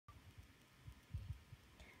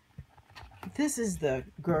This is the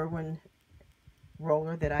Gurin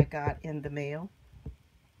roller that I got in the mail.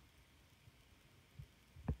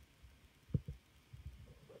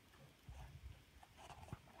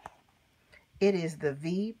 It is the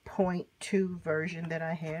V.2 version that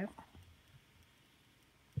I have.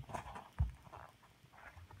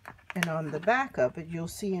 And on the back of it, you'll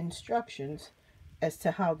see instructions as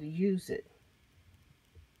to how to use it.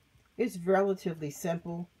 It's relatively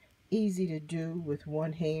simple, easy to do with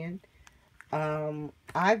one hand.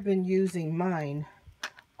 I've been using mine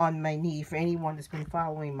on my knee. For anyone that's been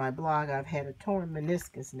following my blog, I've had a torn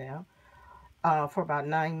meniscus now for about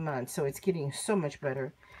 9 months, so it's getting so much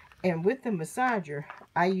better. And with the massager,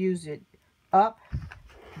 I use it up,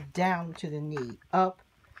 down to the knee, up,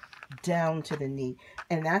 down to the knee,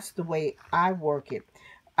 and that's the way I work it.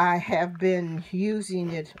 I have been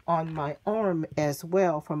using it on my arm as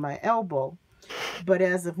well for my elbow, but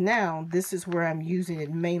as of now, this is where I'm using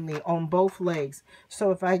it mainly on both legs.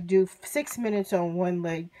 So if I do 6 minutes on one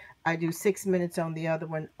leg, I do 6 minutes on the other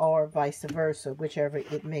one, or vice versa, whichever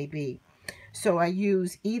it may be. So I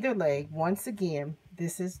use either leg. Once again,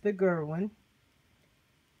 this is the Gurin.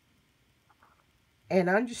 And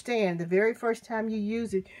understand, the very first time you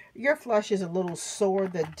use it, your flush is a little sore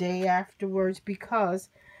the day afterwards because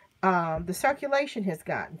the circulation has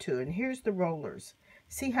gotten to it. And here's the rollers.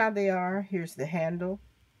 See how they are? Here's the handle.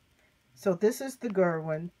 So this is the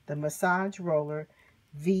Gurin, the massage roller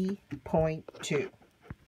V.2.